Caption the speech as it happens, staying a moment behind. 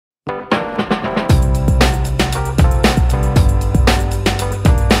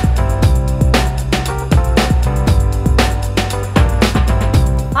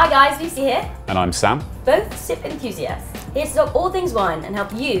And I'm Sam. Both sip enthusiasts, here to talk all things wine and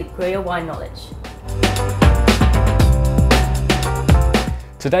help you grow your wine knowledge.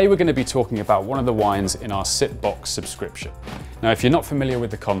 Today we're going to be talking about one of the wines in our sippBOX subscription. Now if you're not familiar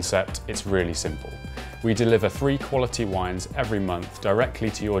with the concept, it's really simple. We deliver 3 quality wines every month directly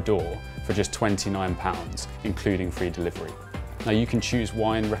to your door for just £29, including free delivery. Now you can choose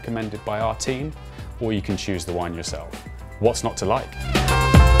wine recommended by our team, or you can choose the wine yourself. What's not to like?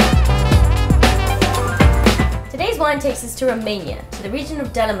 Today's wine takes us to Romania, to the region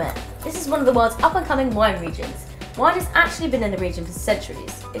of Delamere. This is one of the world's up-and-coming wine regions. Wine has actually been in the region for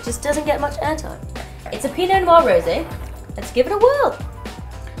centuries. It just doesn't get much airtime. It's a Pinot Noir rosé. Let's give it a whirl.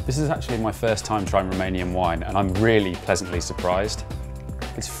 This is actually my first time trying Romanian wine, and I'm really pleasantly surprised.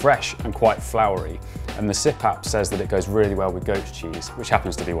 It's fresh and quite flowery, and the Sipp app says that it goes really well with goat cheese, which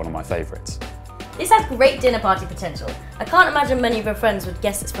happens to be one of my favourites. This has great dinner party potential. I can't imagine many of your friends would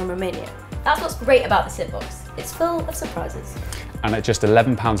guess it's from Romania. That's what's great about the sippBOX. It's full of surprises. And at just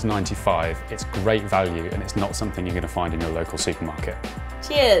 £11.95, it's great value, and it's not something you're going to find in your local supermarket.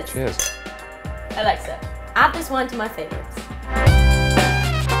 Cheers! Cheers! Alexa, add this wine to my favourites.